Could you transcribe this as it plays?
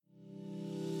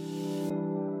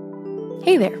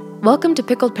Hey there, welcome to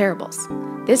Pickled Parables.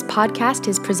 This podcast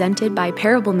is presented by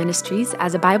Parable Ministries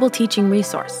as a Bible teaching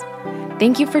resource.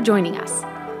 Thank you for joining us.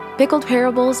 Pickled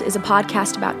Parables is a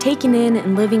podcast about taking in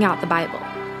and living out the Bible.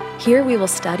 Here we will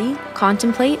study,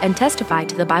 contemplate, and testify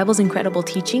to the Bible's incredible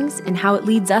teachings and how it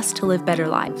leads us to live better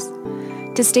lives.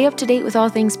 To stay up to date with all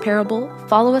things Parable,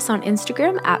 follow us on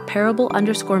Instagram at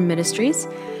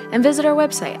parable_ministries and visit our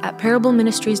website at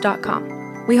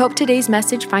parableministries.com. We hope today's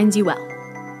message finds you well.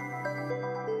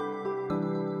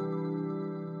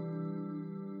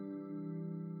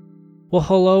 Well,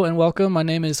 hello and welcome. My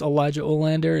name is Elijah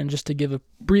Olander, and just to give a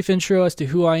brief intro as to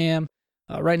who I am,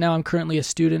 right now I'm currently a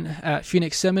student at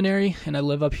Phoenix Seminary, and I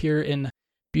live up here in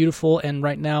beautiful and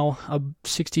right now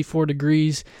 64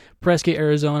 degrees Prescott,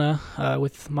 Arizona,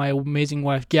 with my amazing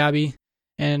wife, Gabby.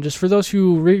 And just for those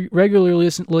who regularly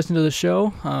listen to the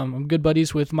show, I'm good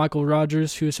buddies with Michael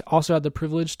Rogers, who's also had the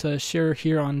privilege to share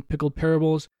here on Pickled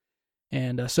Parables.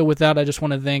 And so with that, I just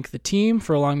want to thank the team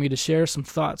for allowing me to share some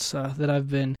thoughts that I've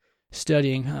been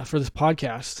studying for this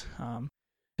podcast.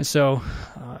 And so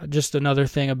just another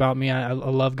thing about me, I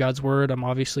love God's Word. I'm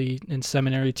obviously in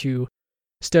seminary to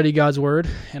study God's Word,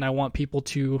 and I want people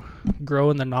to grow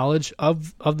in the knowledge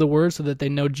of the Word so that they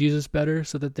know Jesus better,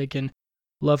 so that they can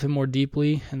love Him more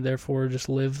deeply, and therefore just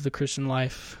live the Christian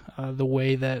life the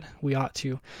way that we ought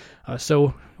to.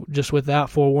 So just with that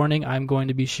forewarning, I'm going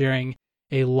to be sharing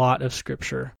a lot of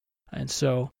Scripture. And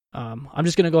so I'm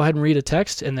just going to go ahead and read a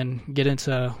text and then get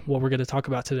into what we're going to talk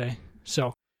about today.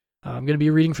 So I'm going to be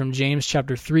reading from James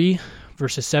chapter 3,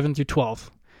 verses 7 through 12.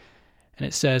 And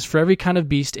it says, "For every kind of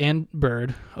beast and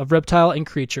bird, of reptile and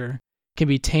creature, can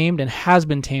be tamed and has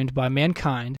been tamed by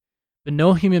mankind, but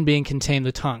no human being can tame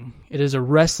the tongue. It is a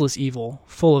restless evil,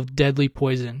 full of deadly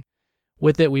poison.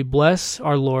 With it we bless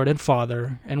our Lord and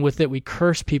Father, and with it we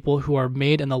curse people who are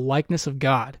made in the likeness of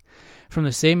God. From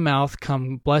the same mouth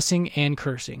come blessing and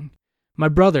cursing. My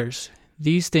brothers,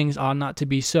 these things ought not to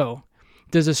be so.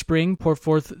 Does a spring pour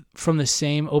forth from the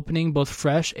same opening both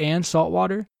fresh and salt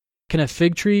water? Can a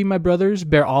fig tree, my brothers,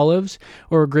 bear olives,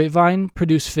 or a grapevine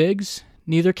produce figs?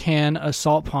 Neither can a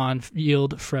salt pond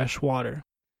yield fresh water."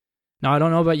 Now, I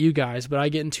don't know about you guys, but I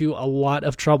get into a lot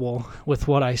of trouble with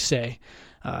what I say.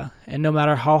 And no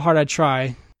matter how hard I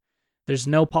try, there's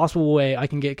no possible way I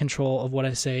can get control of what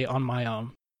I say on my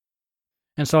own.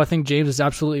 And so I think James is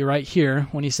absolutely right here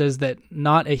when he says that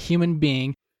not a human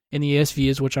being, in the ESV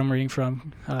is which I'm reading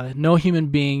from, no human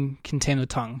being can tame the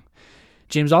tongue.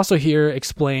 James also here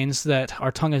explains that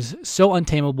our tongue is so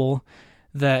untamable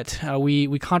that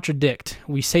we contradict.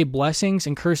 We say blessings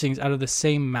and cursings out of the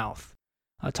same mouth.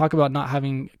 Talk about not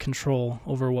having control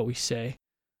over what we say.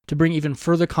 To bring even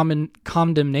further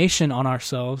condemnation on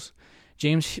ourselves,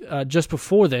 James, just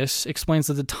before this, explains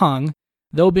that the tongue,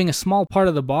 though being a small part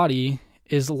of the body,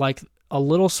 is like a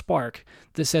little spark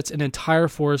that sets an entire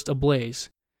forest ablaze.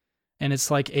 And it's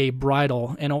like a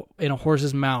bridle in a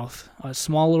horse's mouth, a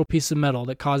small little piece of metal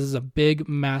that causes a big,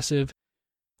 massive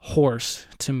horse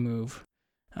to move.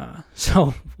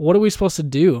 So what are we supposed to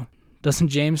do? Doesn't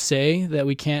James say that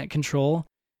we can't control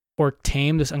or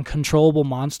tame this uncontrollable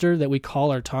monster that we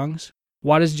call our tongues?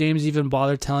 Why does James even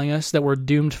bother telling us that we're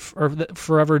doomed or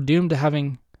forever doomed to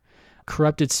having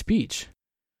corrupted speech?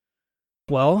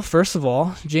 Well, first of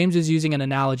all, James is using an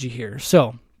analogy here.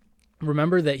 So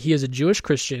remember that he is a Jewish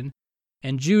Christian,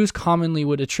 and Jews commonly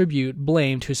would attribute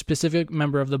blame to a specific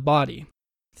member of the body.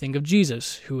 Think of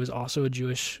Jesus, who is also a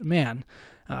Jewish man.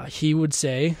 He would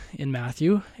say in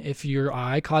Matthew, if your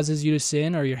eye causes you to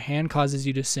sin or your hand causes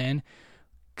you to sin,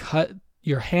 cut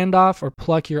your hand off or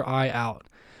pluck your eye out.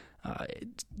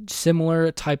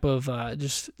 Similar type of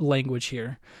just language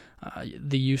here,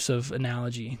 the use of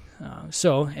analogy.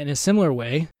 So in a similar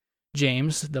way,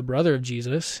 James, the brother of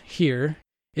Jesus, here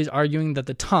is arguing that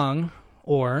the tongue,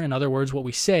 or in other words, what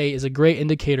we say, is a great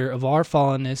indicator of our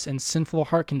fallenness and sinful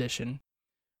heart condition.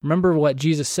 Remember what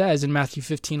Jesus says in Matthew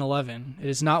 15:11. It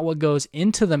is not what goes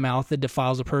into the mouth that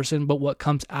defiles a person, but what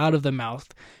comes out of the mouth.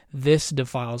 This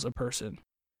defiles a person.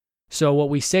 So what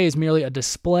we say is merely a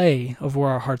display of where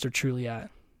our hearts are truly at.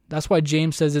 That's why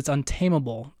James says it's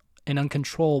untamable and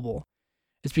uncontrollable.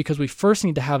 It's because we first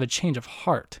need to have a change of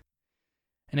heart.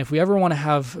 And if we ever want to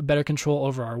have better control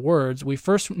over our words, we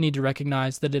first need to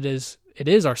recognize that it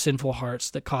is our sinful hearts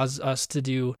that cause us to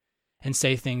do and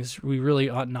say things we really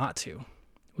ought not to.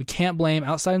 We can't blame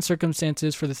outside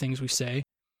circumstances for the things we say.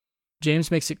 James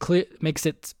makes it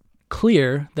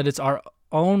clear that it's our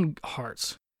own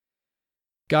hearts.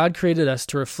 God created us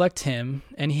to reflect Him,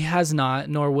 and He has not,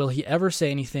 nor will He ever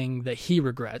say anything that He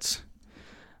regrets.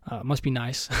 Must be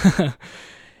nice.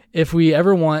 If we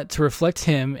ever want to reflect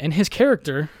Him and His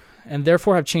character, and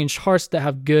therefore have changed hearts that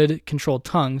have good, controlled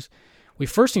tongues, we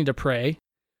first need to pray,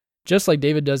 just like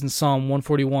David does in Psalm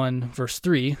 141, verse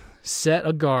 3, set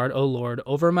a guard, O Lord,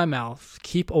 over my mouth,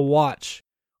 keep a watch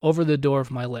over the door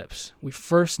of my lips. We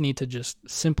first need to just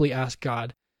simply ask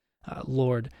God,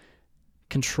 Lord,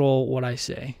 control what I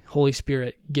say. Holy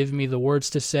Spirit, give me the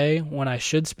words to say when I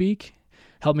should speak.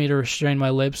 Help me to restrain my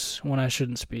lips when I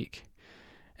shouldn't speak.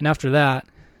 And after that,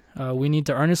 we need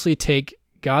to earnestly take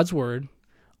God's word,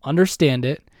 understand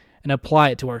it, and apply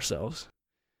it to ourselves.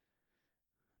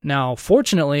 Now,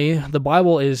 fortunately, the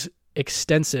Bible is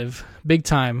extensive, big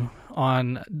time,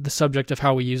 on the subject of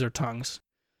how we use our tongues.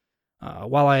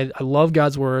 While I love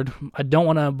God's word, I don't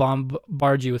want to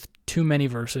bombard you with too many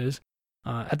verses.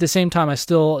 At the same time, I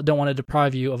still don't want to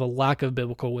deprive you of a lack of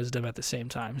biblical wisdom at the same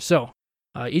time. So,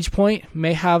 each point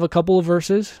may have a couple of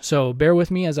verses, so bear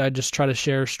with me as I just try to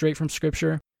share straight from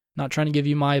Scripture, not trying to give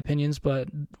you my opinions, but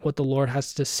what the Lord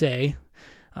has to say,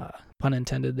 pun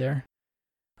intended there,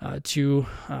 to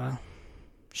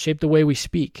shape the way we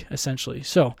speak, essentially.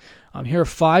 So, here are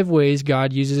 5 ways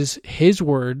God uses His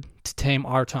word to tame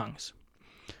our tongues.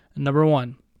 Number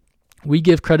 1, we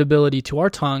give credibility to our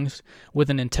tongues with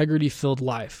an integrity-filled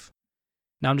life.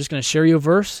 Now I'm just going to share you a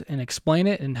verse and explain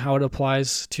it and how it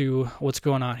applies to what's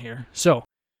going on here. So,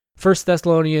 1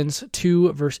 Thessalonians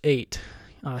 2, verse 8.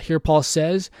 Here Paul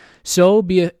says, "So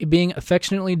being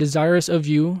affectionately desirous of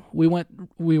you, we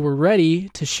were ready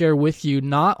to share with you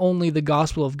not only the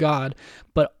gospel of God,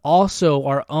 but also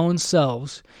our own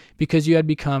selves, because you had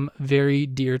become very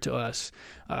dear to us."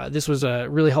 This was a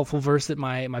really helpful verse that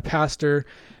my pastor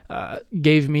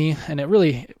gave me, and it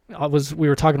really we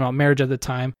were talking about marriage at the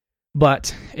time,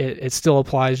 but it still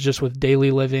applies just with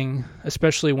daily living,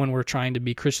 especially when we're trying to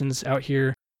be Christians out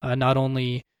here, not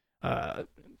only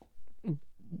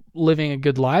living a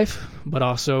good life, but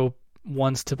also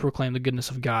ones to proclaim the goodness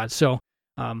of God. So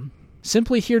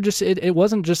simply here, just it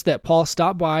wasn't just that Paul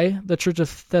stopped by the church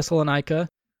of Thessalonica,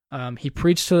 he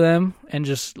preached to them and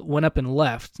just went up and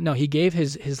left. No, he gave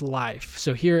his life.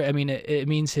 So here, I mean, it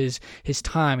means his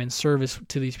time and service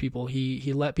to these people.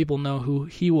 He let people know who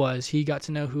he was. He got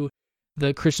to know who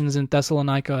the Christians in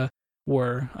Thessalonica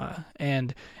were,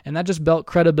 and that just built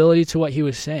credibility to what he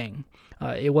was saying.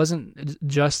 It wasn't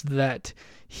just that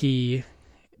he,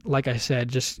 like I said,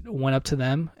 just went up to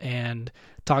them and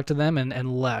talked to them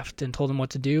and left and told them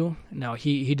what to do. No,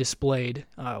 he displayed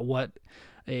what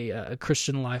a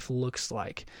Christian life looks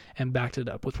like and backed it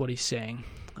up with what he's saying.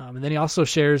 And then he also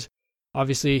shares,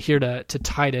 obviously, here to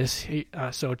Titus.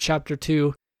 So chapter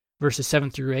 2, verses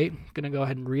 7 through 8, I'm going to go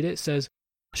ahead and read it. It says,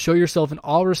 "Show yourself in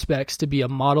all respects to be a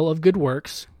model of good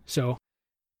works." So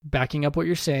backing up what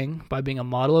you're saying by being a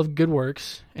model of good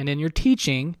works, and in your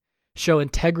teaching, show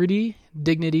integrity,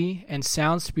 dignity, and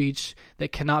sound speech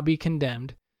that cannot be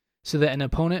condemned, so that an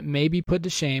opponent may be put to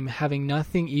shame, having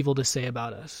nothing evil to say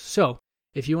about us. So,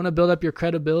 if you want to build up your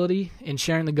credibility in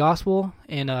sharing the gospel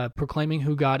and proclaiming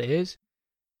who God is,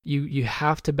 you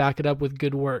have to back it up with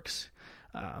good works.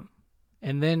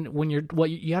 And then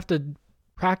you have to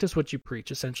practice what you preach,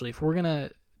 essentially. If we're going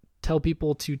to tell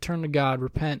people to turn to God,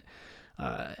 repent,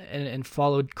 and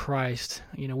followed Christ,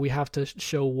 we have to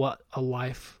show what a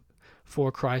life for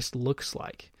Christ looks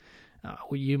like.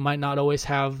 You might not always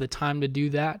have the time to do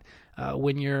that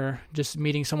when you're just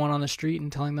meeting someone on the street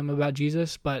and telling them about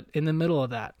Jesus, but in the middle of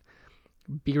that,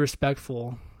 be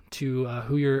respectful to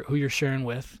who you're sharing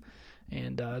with.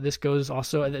 And this goes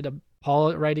also,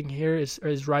 Paul writing here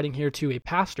is writing here to a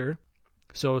pastor,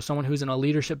 so someone who's in a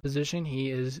leadership position.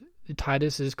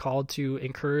 Titus is called to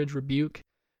encourage, rebuke,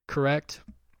 correct,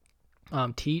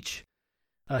 teach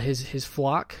his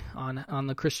flock on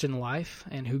the Christian life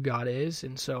and who God is.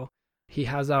 And so he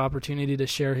has that opportunity to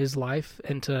share his life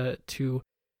and to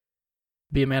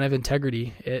be a man of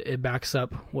integrity. It backs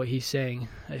up what he's saying.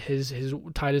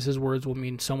 Titus's words will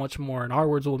mean so much more, and our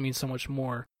words will mean so much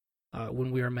more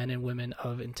when we are men and women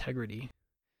of integrity.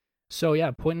 So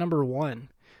yeah, point number 1,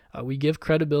 we give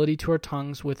credibility to our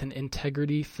tongues with an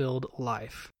integrity-filled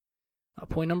life.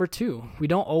 Point number 2, we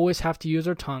don't always have to use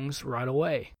our tongues right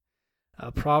away.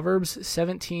 Proverbs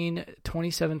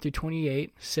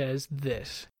 17:27-28 says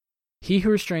this: "He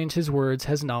who restrains his words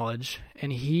has knowledge,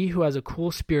 and he who has a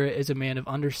cool spirit is a man of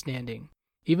understanding.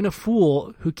 Even a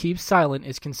fool who keeps silent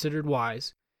is considered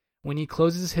wise. When he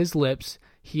closes his lips,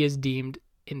 he is deemed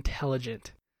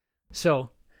intelligent." So,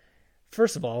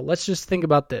 first of all, let's just think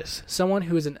about this. Someone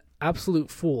who is an absolute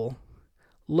fool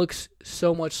looks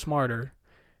so much smarter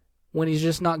when he's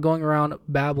just not going around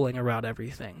babbling about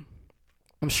everything.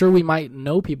 I'm sure we might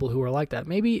know people who are like that.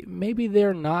 Maybe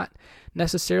they're not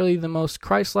necessarily the most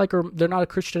Christ-like, or they're not a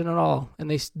Christian at all, and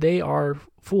they are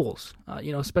fools,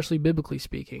 especially biblically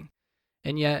speaking.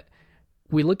 And yet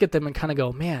we look at them and kind of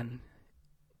go, man,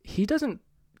 he doesn't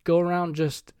go around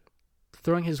just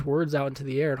throwing his words out into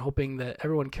the air and hoping that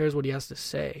everyone cares what he has to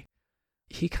say.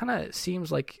 He kind of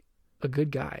seems like a good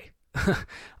guy.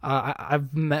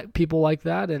 I've met people like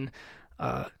that, and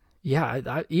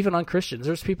even on Christians,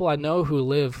 there's people I know who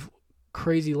live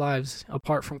crazy lives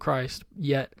apart from Christ,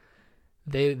 yet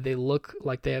they look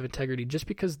like they have integrity just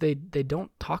because they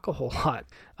don't talk a whole lot.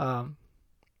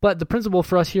 But the principle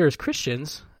for us here as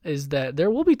Christians is that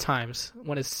there will be times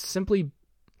when it's simply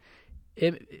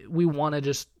we want to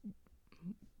just,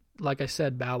 like I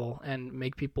said, babble and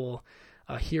make people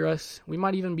hear us. We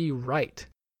might even be right.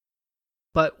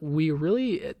 But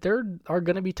there are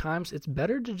going to be times it's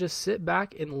better to just sit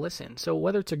back and listen. So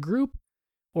whether it's a group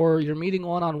or you're meeting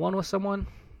one-on-one with someone,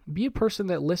 be a person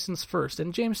that listens first.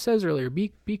 And James says earlier,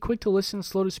 be quick to listen,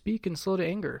 slow to speak, and slow to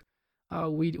anger.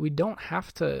 We don't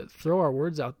have to throw our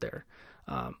words out there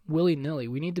willy-nilly.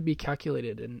 We need to be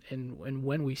calculated in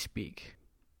when we speak.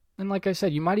 And like I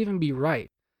said, you might even be right.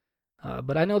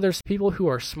 But I know there's people who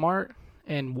are smart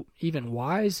and even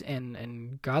wise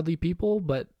and godly people,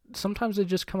 but sometimes they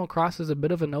just come across as a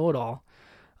bit of a know-it-all.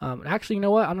 Actually, you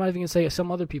know what? I'm not even going to say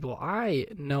some other people. I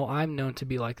know I'm known to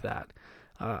be like that.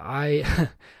 I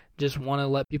just want to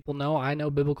let people know I know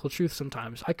biblical truth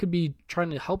sometimes. I could be trying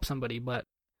to help somebody, but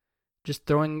just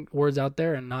throwing words out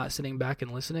there and not sitting back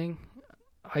and listening,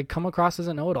 I come across as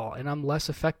a know-it-all, and I'm less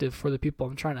effective for the people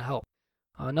I'm trying to help.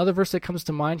 Another verse that comes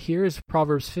to mind here is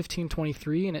Proverbs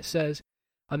 15:23, and it says,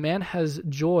 "A man has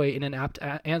joy in an apt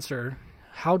answer.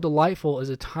 How delightful is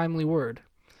a timely word."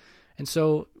 And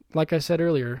so, like I said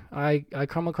earlier, I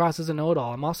come across as a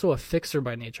know-it-all. I'm also a fixer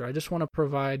by nature. I just want to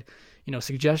provide,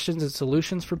 suggestions and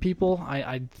solutions for people.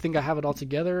 I think I have it all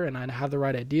together, and I have the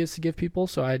right ideas to give people,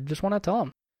 so I just want to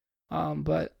tell them.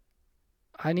 But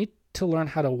I need to learn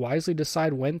how to wisely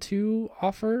decide when to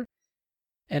offer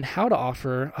and how to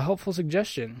offer a helpful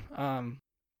suggestion.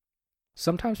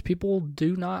 Sometimes people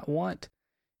do not want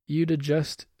you to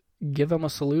just give them a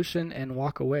solution and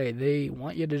walk away. They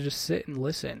want you to just sit and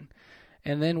listen.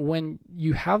 And then when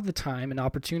you have the time and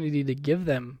opportunity to give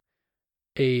them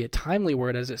a timely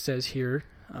word, as it says here,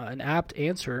 an apt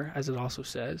answer, as it also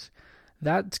says,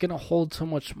 that's going to hold so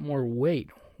much more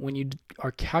weight when you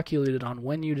are calculated on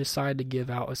when you decide to give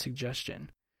out a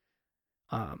suggestion.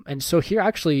 And so here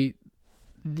actually,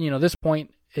 this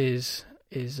point is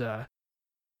that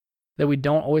we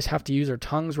don't always have to use our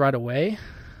tongues right away.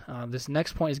 This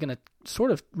next point is going to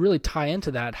sort of really tie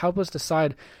into that, help us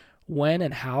decide when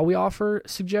and how we offer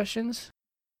suggestions.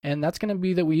 And that's going to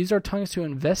be that we use our tongues to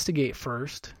investigate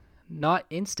first, not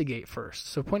instigate first.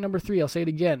 So point number 3, I'll say it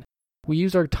again. We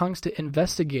use our tongues to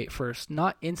investigate first,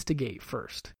 not instigate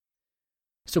first.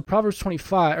 So Proverbs 20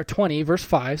 verse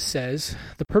 5 says,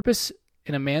 "The purpose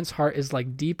in a man's heart is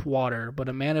like deep water, but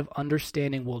a man of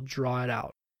understanding will draw it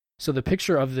out." So the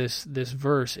picture of this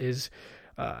verse is,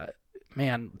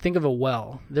 think of a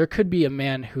well. There could be a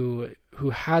man who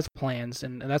has plans,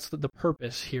 and that's the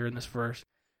purpose here in this verse,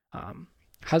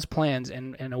 has plans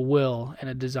and a will and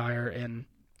a desire and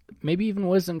maybe even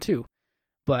wisdom too.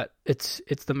 But it's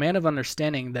the man of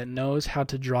understanding that knows how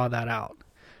to draw that out.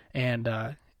 And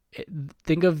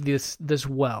think of this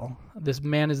well. This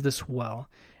man is this well,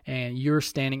 and you're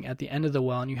standing at the end of the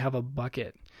well, and you have a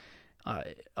bucket.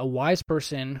 A wise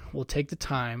person will take the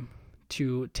time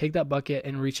to take that bucket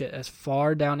and reach it as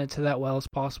far down into that well as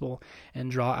possible and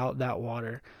draw out that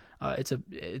water.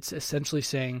 It's essentially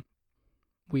saying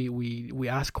we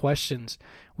ask questions.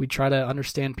 We try to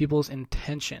understand people's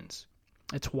intentions.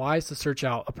 It's wise to search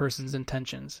out a person's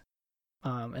intentions.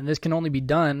 And this can only be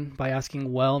done by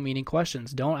asking well-meaning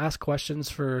questions. Don't ask questions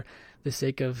for the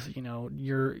sake of,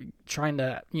 you're trying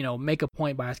to, make a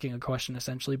point by asking a question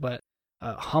essentially, but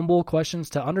humble questions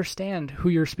to understand who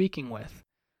you're speaking with.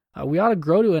 We ought to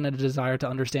grow to a desire to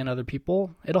understand other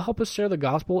people. It'll help us share the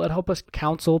gospel. It'll help us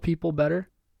counsel people better.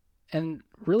 And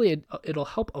really, it'll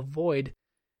help avoid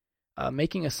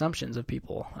making assumptions of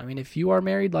people. I mean, if you are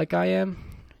married like I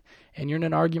am, and you're in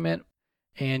an argument,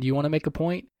 and you want to make a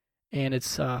point, and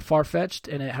it's far-fetched,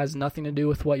 and it has nothing to do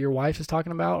with what your wife is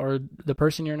talking about, or the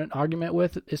person you're in an argument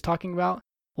with is talking about,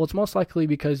 well, it's most likely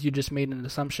because you just made an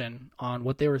assumption on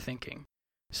what they were thinking.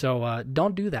 So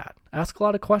don't do that. Ask a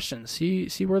lot of questions.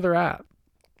 See where they're at.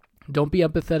 Don't be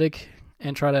empathetic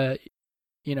and try to,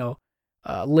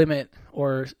 limit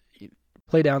or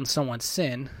play down someone's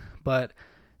sin. But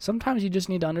sometimes you just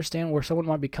need to understand where someone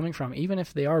might be coming from, even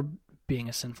if they are being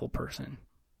a sinful person.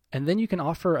 And then you can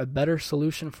offer a better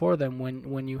solution for them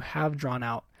when you have drawn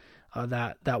out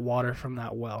that water from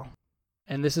that well.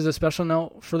 And this is a special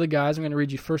note for the guys. I'm going to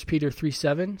read you 1 Peter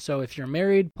 3:7. So if you're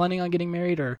married, planning on getting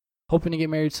married, or hoping to get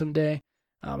married someday,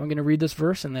 I'm going to read this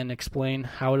verse and then explain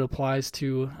how it applies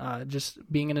to just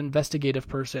being an investigative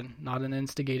person, not an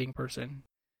instigating person.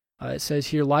 It says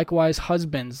here, "Likewise,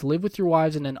 husbands, live with your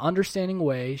wives in an understanding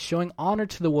way, showing honor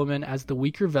to the woman as the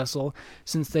weaker vessel,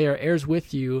 since they are heirs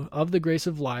with you of the grace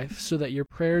of life, so that your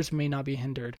prayers may not be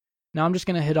hindered." Now I'm just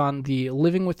going to hit on the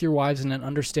living with your wives in an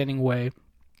understanding way.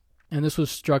 And this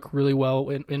was struck really well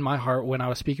in my heart when I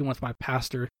was speaking with my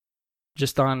pastor,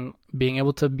 just on being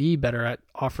able to be better at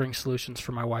offering solutions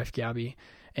for my wife, Gabby.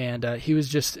 And he was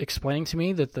just explaining to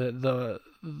me that the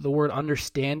word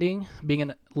understanding,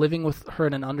 living with her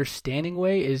in an understanding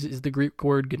way, is the Greek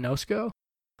word gnosko,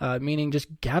 meaning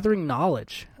just gathering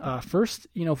knowledge. First,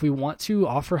 if we want to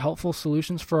offer helpful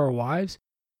solutions for our wives,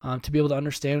 to be able to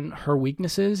understand her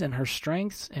weaknesses and her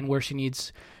strengths and where she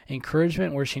needs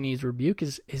encouragement, where she needs rebuke,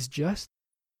 is just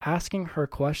asking her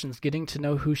questions, getting to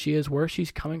know who she is, where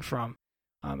she's coming from.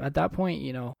 At that point,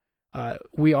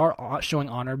 we are showing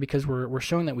honor because we're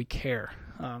showing that we care.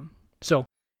 So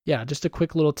yeah, just a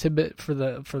quick little tidbit for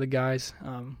the guys.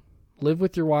 Live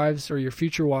with your wives or your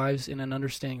future wives in an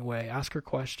understanding way. Ask her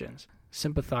questions.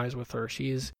 Sympathize with her. She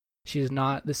is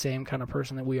not the same kind of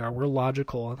person that we are. We're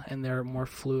logical, and they're more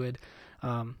fluid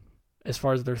as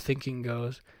far as their thinking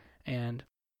goes. And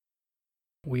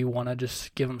we want to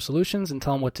just give them solutions and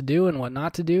tell them what to do and what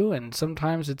not to do. And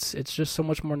sometimes it's just so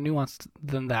much more nuanced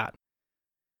than that.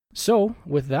 So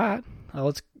with that,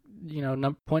 let's,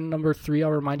 point number 3,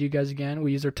 I'll remind you guys again,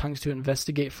 we use our tongues to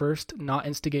investigate first, not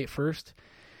instigate first.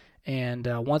 And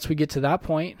once we get to that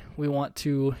point, we want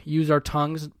to use our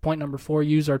tongues. Point number 4,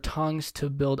 use our tongues to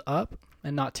build up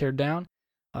and not tear down.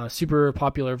 Super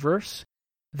popular verse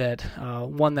that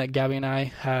one that Gabby and I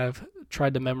have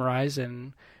tried to memorize,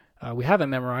 and we haven't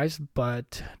memorized,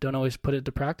 but don't always put it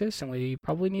to practice, and we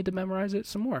probably need to memorize it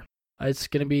some more. It's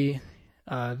going to be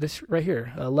this right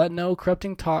here. "Let no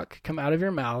corrupting talk come out of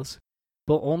your mouths,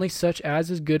 but only such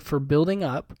as is good for building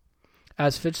up,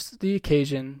 as fits the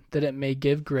occasion, that it may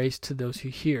give grace to those who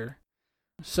hear."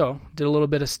 So, did a little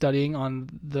bit of studying on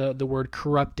the word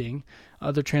corrupting.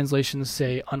 Other translations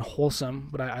say unwholesome,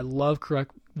 but I love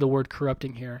the word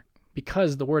corrupting here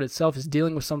because the word itself is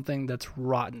dealing with something that's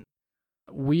rotten.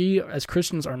 We, as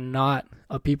Christians, are not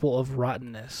a people of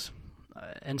rottenness.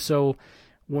 And so,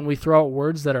 when we throw out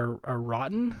words that are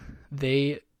rotten,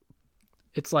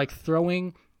 it's like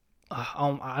throwing,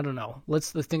 I don't know,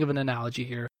 let's think of an analogy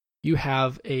here. You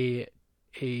have a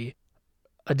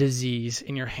disease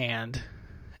in your hand,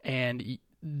 and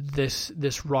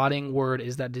this rotting word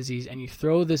is that disease, and you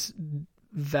throw this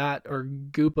vat or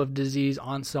goop of disease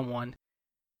on someone,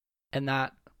 and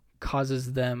that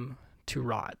causes them to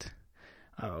rot.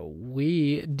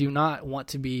 We do not want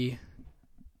to be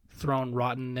thrown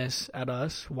rottenness at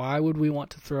us. Why would we want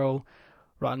to throw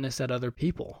rottenness at other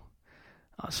people?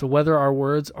 So whether our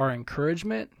words are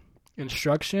encouragement,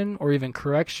 instruction, or even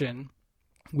correction,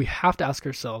 we have to ask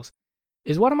ourselves,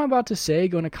 is what I'm about to say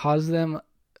going to cause them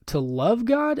to love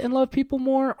God and love people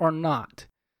more or not?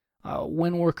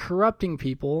 When we're corrupting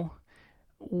people,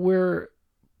 we're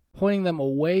pointing them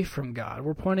away from God.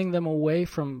 We're pointing them away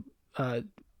from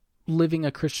living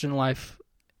a Christian life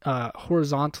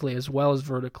horizontally as well as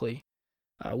vertically.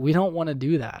 We don't want to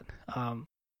do that.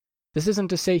 This isn't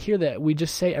to say here that we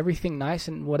just say everything nice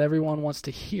and what everyone wants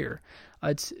to hear.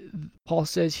 Paul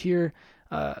says here,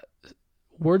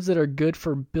 words that are good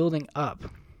for building up.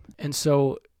 And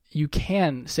so you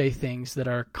can say things that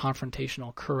are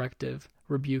confrontational, corrective,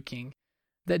 rebuking,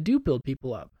 that do build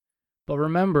people up. But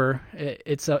remember,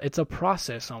 it's a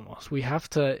process almost. We have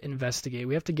to investigate.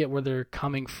 We have to get where they're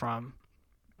coming from.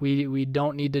 We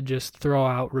don't need to just throw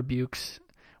out rebukes.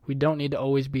 We don't need to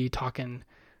always be talking.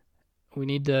 We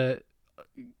need to,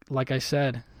 like I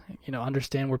said,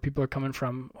 understand where people are coming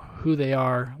from, who they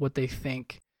are, what they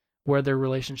think, where their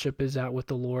relationship is at with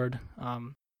the Lord.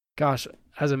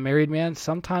 As a married man,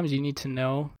 sometimes you need to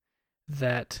know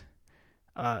that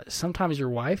sometimes your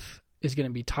wife is going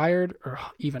to be tired or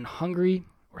even hungry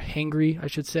or hangry, I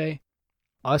should say.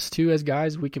 Us too, as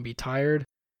guys, we can be tired,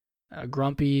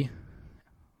 grumpy,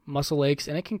 muscle aches,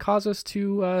 and it can cause us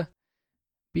to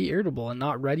be irritable and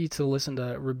not ready to listen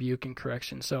to rebuke and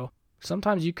correction. So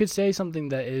sometimes you could say something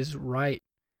that is right,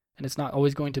 and it's not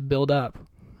always going to build up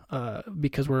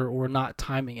because we're not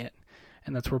timing it.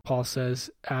 And that's where Paul says,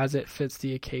 as it fits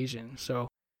the occasion. So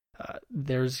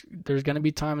there's going to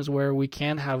be times where we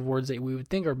can have words that we would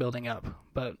think are building up.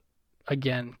 But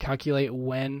again, calculate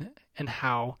when and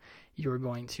how You are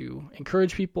going to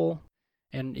encourage people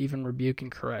and even rebuke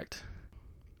and correct.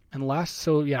 And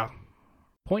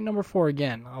point number 4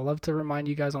 again. I love to remind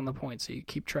you guys on the point so you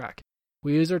keep track.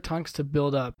 We use our tongues to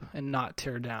build up and not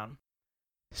tear down.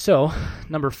 So,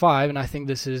 number 5, and I think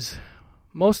this is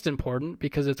most important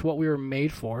because it's what we were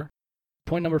made for.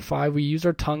 Point number 5, we use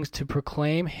our tongues to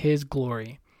proclaim His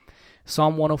glory.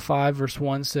 Psalm 105 verse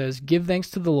 1 says, "Give thanks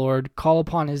to the Lord, call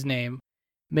upon His name,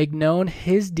 make known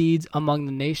His deeds among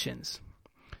the nations."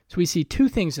 So we see 2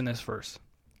 things in this verse.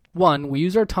 1, we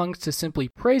use our tongues to simply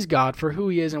praise God for who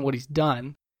He is and what He's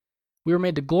done. We were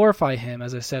made to glorify Him,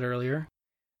 as I said earlier.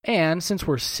 And since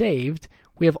we're saved,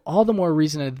 we have all the more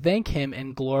reason to thank Him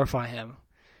and glorify Him.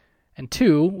 And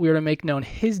 2, we are to make known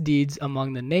His deeds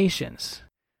among the nations.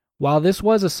 While this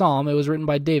was a psalm, it was written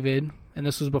by David, and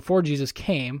this was before Jesus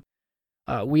came,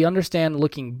 we understand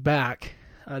looking back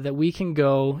that we can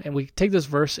go, and we take this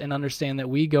verse and understand that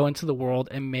we go into the world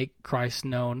and make Christ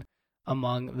known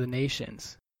among the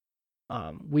nations.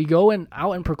 We go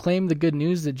out and proclaim the good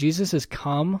news that Jesus has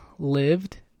come,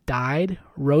 lived, died,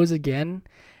 rose again,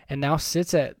 and now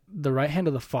sits at the right hand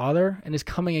of the Father and is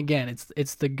coming again.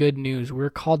 It's the good news. We're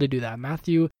called to do that.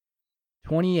 Matthew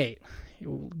 28,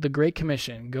 the Great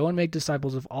Commission, go and make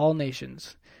disciples of all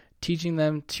nations, teaching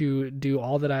them to do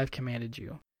all that I have commanded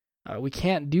you. We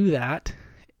can't do that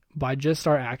by just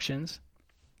our actions.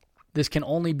 This can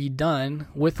only be done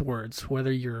with words,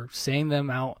 whether you're saying them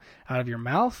out of your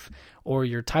mouth or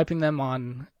you're typing them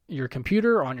on your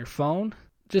computer or on your phone.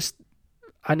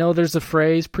 I know there's a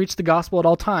phrase, preach the gospel at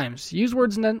all times. Use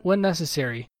words when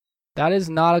necessary. That is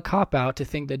not a cop-out to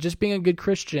think that just being a good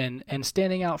Christian and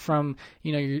standing out from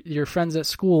your friends at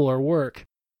school or work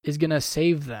is going to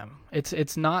save them.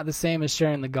 It's not the same as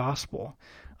sharing the gospel.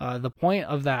 The point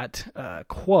of that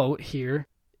quote here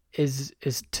is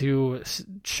to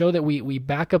show that we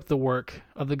back up the work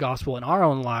of the gospel in our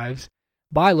own lives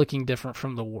by looking different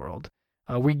from the world.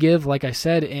 We give, like I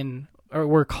said,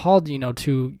 we're called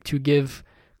to give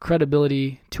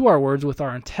credibility to our words with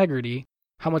our integrity.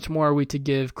 How much more are we to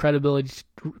give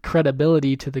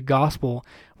credibility to the gospel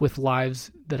with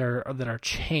lives that are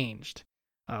changed?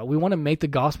 We want to make the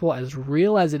gospel as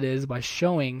real as it is by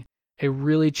showing a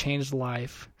really changed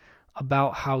life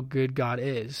about how good God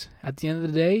is. At the end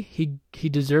of the day, He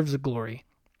deserves the glory.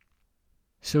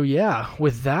 So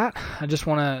with that, I just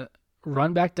want to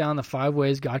run back down the 5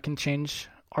 ways God can change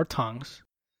our tongues.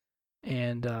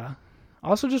 And I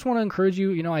also just want to encourage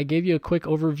you, I gave you a quick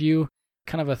overview,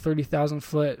 kind of a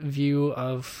 30,000-foot view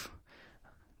of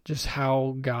just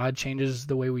how God changes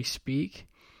the way we speak.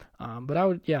 But I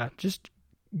would, just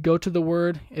go to the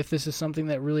Word. If this is something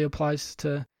that really applies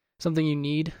to something you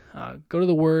need, go to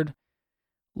the Word,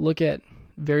 look at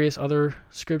various other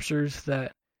scriptures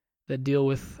that deal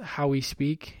with how we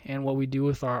speak and what we do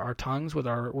with our tongues, with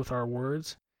our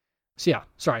words. So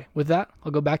with that,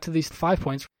 I'll go back to these 5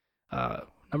 points.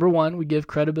 Number 1, we give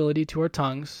credibility to our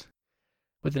tongues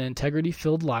with an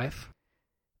integrity-filled life.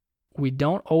 We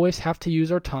don't always have to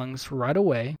use our tongues right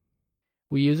away.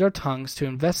 We use our tongues to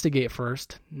investigate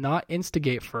first, not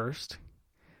instigate first.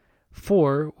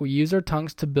 4, we use our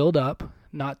tongues to build up,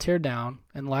 not tear down.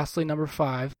 And lastly, number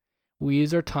 5, we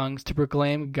use our tongues to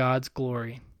proclaim God's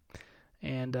glory.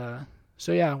 And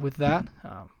with that,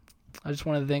 I just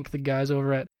want to thank the guys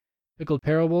over at Pickled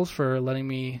Parables for letting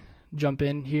me jump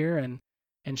in here and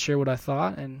share what I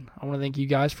thought. And I want to thank you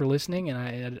guys for listening.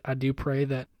 And I do pray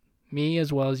that me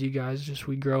as well as you guys,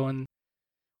 we grow in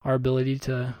our ability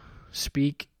to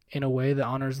speak in a way that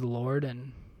honors the Lord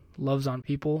and loves on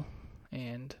people.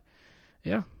 And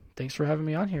thanks for having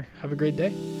me on here. Have a great day.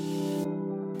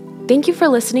 Thank you for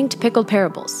listening to Pickled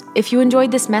Parables. If you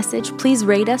enjoyed this message, please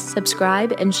rate us,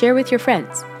 subscribe, and share with your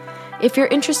friends. If you're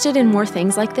interested in more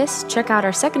things like this, check out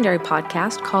our secondary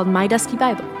podcast called My Dusty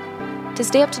Bible. To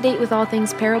stay up to date with all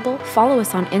things Parable, follow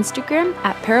us on Instagram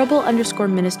at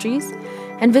parable_ministries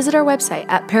and visit our website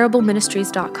at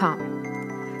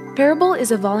parableministries.com. Parable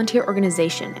is a volunteer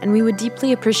organization, and we would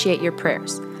deeply appreciate your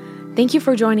prayers. Thank you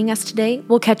for joining us today.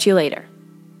 We'll catch you later.